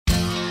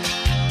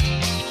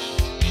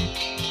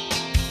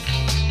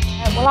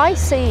Well, I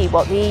see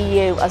what the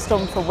EU has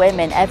done for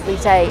women every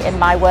day in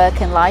my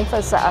working life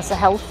as a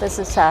health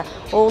visitor.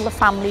 All the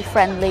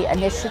family-friendly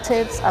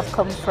initiatives have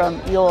come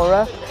from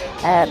Europe,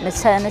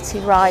 maternity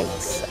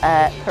rights,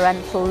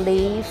 parental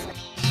leave.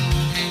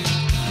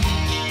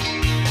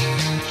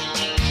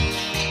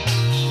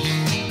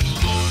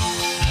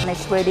 And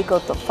it's really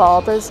good that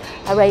fathers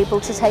are able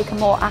to take a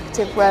more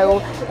active role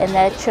in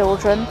their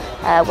children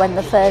when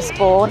they're first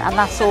born, and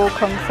that's all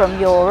come from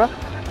Europe.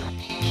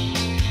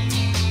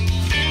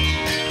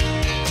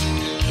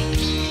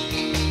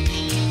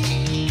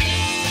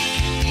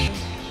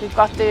 We've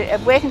got the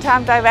Working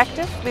Time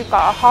Directive, we've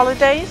got our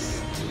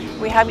holidays,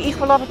 we have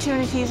equal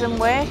opportunities in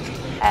work,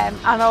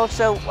 and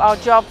also our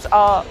jobs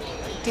are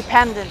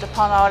dependent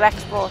upon our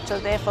export, so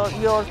therefore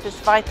Europe is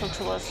vital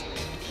to us.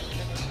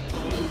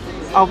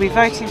 I'll be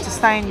voting to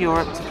stay in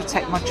Europe to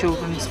protect my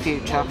children's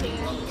future.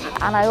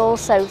 And I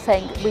also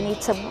think we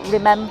need to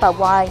remember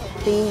why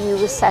the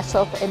EU was set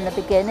up in the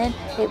beginning.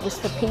 It was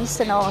for peace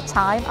in our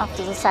time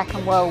after the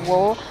Second World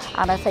War,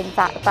 and I think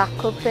that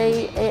could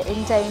be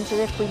in danger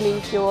if we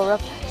leave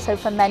Europe. So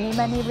for many,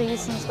 many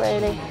reasons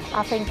really,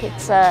 I think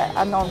it's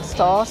a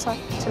non-starter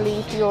to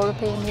leave the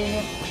European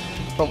Union.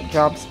 Vote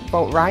jobs,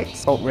 vote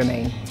rights, vote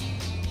remain.